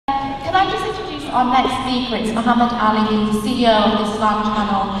our next speaker. It's Muhamed Ali, the CEO of the Islam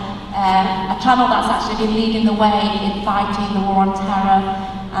channel, a channel that's actually been leading the way in fighting the war on terror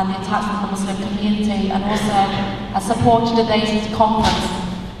and the attacks on the Muslim community, and also has supported today's conference.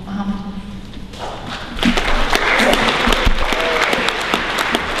 Muhamed.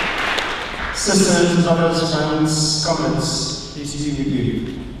 Sisters, brothers, friends, comrades, peace be with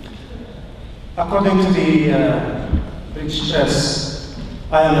you. According to the British press,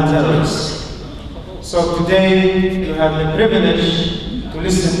 I am a terrorist. So today you have the privilege to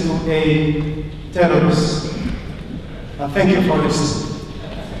listen to a terrorist. And thank you for listening.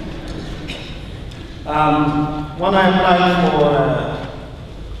 When I applied for,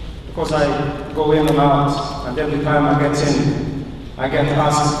 because I go in and out, and every time I get in, I get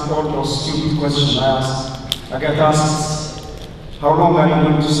asked all those stupid questions I get asked, how long are you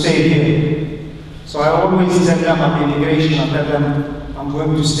going to stay here? So I always tell them at the immigration, I tell them, I'm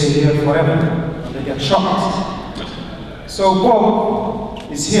going to stay here forever. And they get shocked. So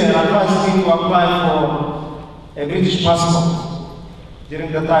Bob is here and advised me to apply for a British passport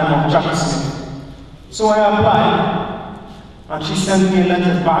during the time of Jack Smith. So I applied, and she sent me a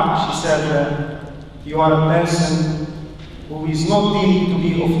letter back. She said, you are a person who is not deemed to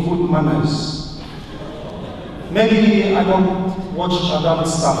be of good manners. Maybe I don't watch adult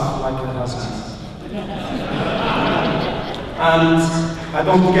stuff like her husband. And I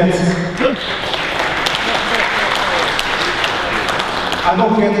don't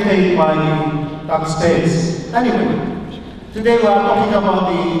get paid by the taxpayers. Anyway, today we are talking about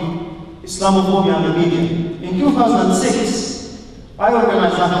the Islamophobia in the media. In 2006, I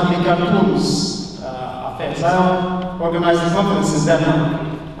organized African cartoons affairs. I organized a conference in Denmark.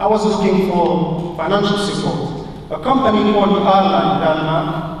 I was looking for financial support. A company called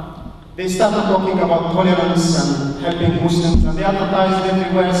Harrath, they started talking about tolerance and helping Muslims, and they advertised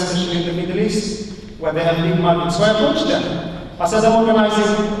everywhere, especially in the Middle East, where they have big markets. So I approached them. I said, I'm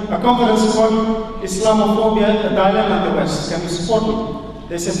organizing a conference called Islamophobia, a dilemma in the West. Can you support me?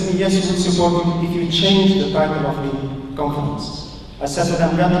 They said to me, yes, we will support you if you change the title of the conference. I said to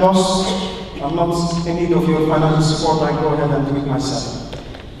them, get lost. I'm not in need of your financial support. I go ahead and do it myself.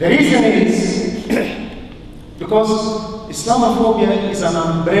 The reason is because Islamophobia is an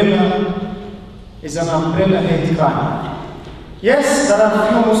umbrella hate crime. Yes, there are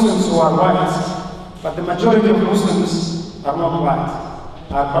few Muslims who are white, but the majority of Muslims are not white,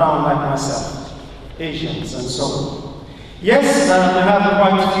 are brown like myself, Asians and so on. Yes, there have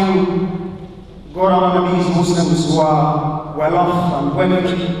quite few Gora-wannabes Muslims who are well off and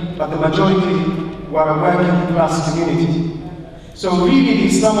wealthy, but the majority who are a working class community. So really the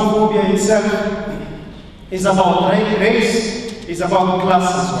Islamophobia itself is about race, is about class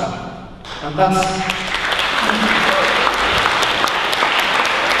as well. And that's...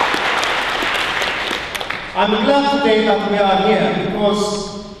 I'm glad today that we are here because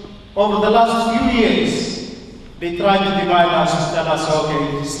over the last few years, they tried to divide us, to tell us, okay,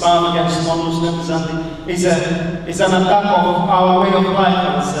 Islam against non-Muslims is an attack of our way of life,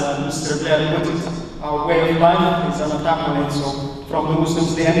 as Mr. Blair put it. Our way of life is an attack on it, so from the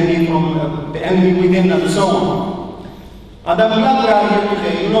Muslims, the enemy, from the enemy within, and so on. And I'm glad we are here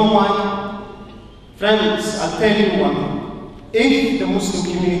today. You know why? Friends, I'll tell you one thing. If the Muslim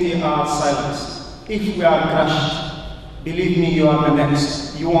community are silenced, if we are crushed, believe me, you are the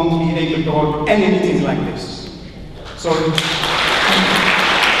next. You won't be able to hold anything like this. So,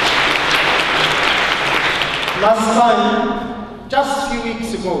 last time, just a few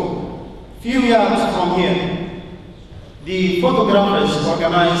weeks ago, few yards from here, the photographers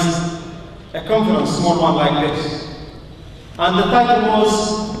organized a conference, small one like this. And the title was,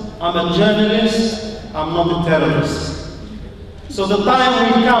 I'm a journalist, I'm not a terrorist. So the time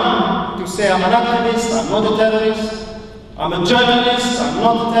will come to say I'm an activist, I'm not a terrorist, I'm a journalist, I'm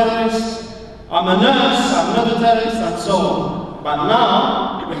not a terrorist, I'm a nurse, I'm not a terrorist, and so on. But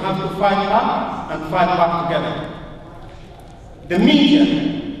now, we have to fight back and fight back together. The media,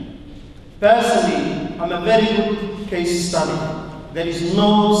 personally, I'm a very good case study. There is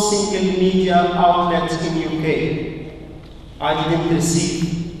no single media outlet in UK. I didn't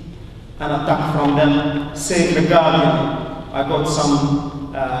receive an attack from them, save The Guardian. I got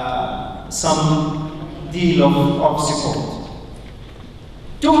some deal of support.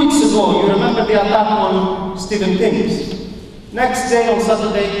 2 weeks ago, you remember the attack on Stephen King. Next day, on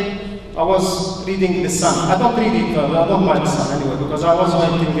Saturday, I was reading The Sun. I don't read it, I don't buy The Sun anyway, because I was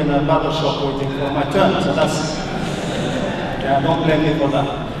waiting in a barber shop waiting for my turn, so that's... Yeah, don't blame me for that.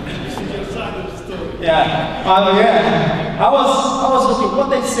 Yeah, I was looking, what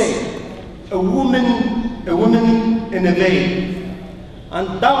they say, a woman in a veil.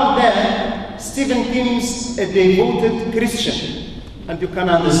 And down there, Stephen Tim's a devoted Christian, and you can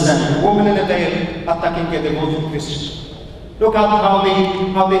understand a woman in a veil attacking a devoted Christian. Look at how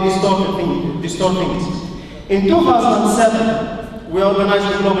they distort things. In 2007, we organized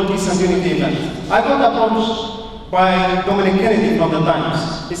the Global Peace and Unity event. I got approached by Dominic Kennedy from the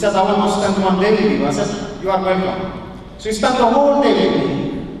Times. He said, I want to spend one day with you. I said, you are welcome. So he spent the whole day with me.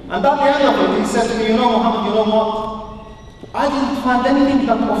 And at the end of it, he said to me, you know, Muhammad, you know what? I didn't find anything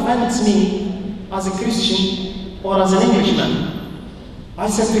that offends me as a Christian or as an Englishman. I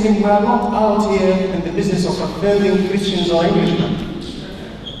said to him, we are not out here in the business of offending Christians or Englishmen.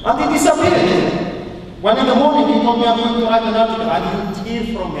 And he disappeared. When in the morning he told me I'm going to write an article, I didn't hear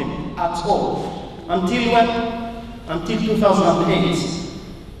from him at all. Until when? Until 2008.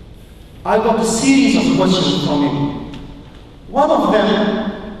 I got a series of questions from him. One of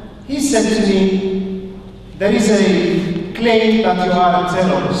them, he said to me, there is a claim that you are a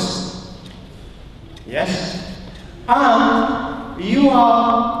terrorist. Yes. And you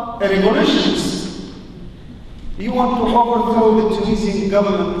are a revolutionist. You want to overthrow the Tunisian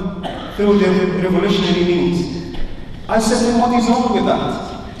government through the revolutionary means. I said to him, what is wrong with that?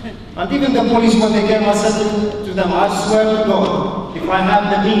 And even the police, when they came, I said to them, I swear to God, if I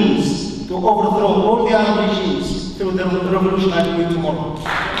have the means to overthrow all the Arab regimes through the revolution, I will do it tomorrow.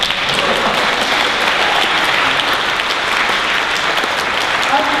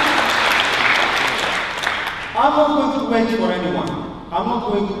 I'm not going to wait for anyone. I'm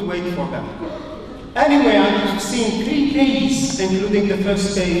not going to wait for them. Anyway, I've seen 3 pages, including the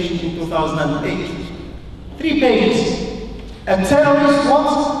first page in 2008. 3 pages. A terrorist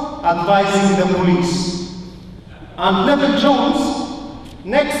was advising the police. And Neville Jones,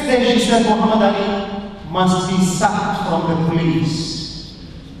 next day she said Muhammad Ali must be sacked from the police.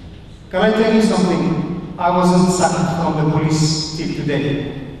 Can I tell you something? I wasn't sacked from the police till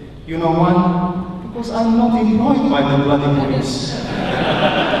today. You know why? Because I'm not employed by the bloody police.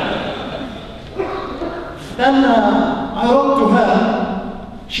 Then I wrote to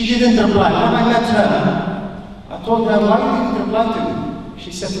her. She didn't reply. When I met her, I told her, why you didn't reply to me?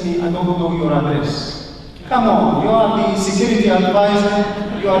 She said to me, I don't know your address. Come on, you are the security advisor,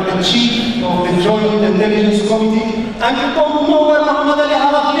 you are the chief of the Joint Intelligence Committee, and you don't know where Muhammad Ali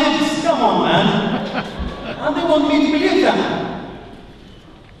Harrath lives. Come on, man. And they want me to believe them.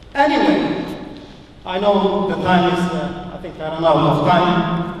 Anyway, I know the time is, I think I ran out of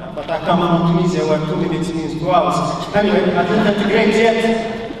time. But I come from Tunisia where 2 minutes means 2 hours. Anyway, I didn't integrate yet.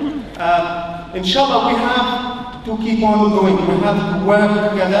 Inshallah, we have to keep on going. We have to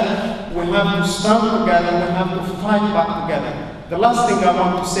work together. We have to stand together. We have to fight back together. The last thing I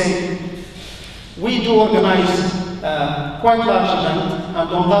want to say, we do organize quite large event, and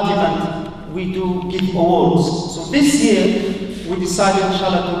on that event, we do give awards. So this year, we decided,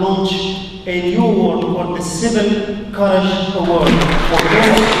 inshallah, to launch a new award called the Civil Courage Award for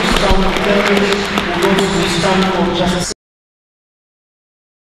those who stand for terrorism, for those who stand for justice.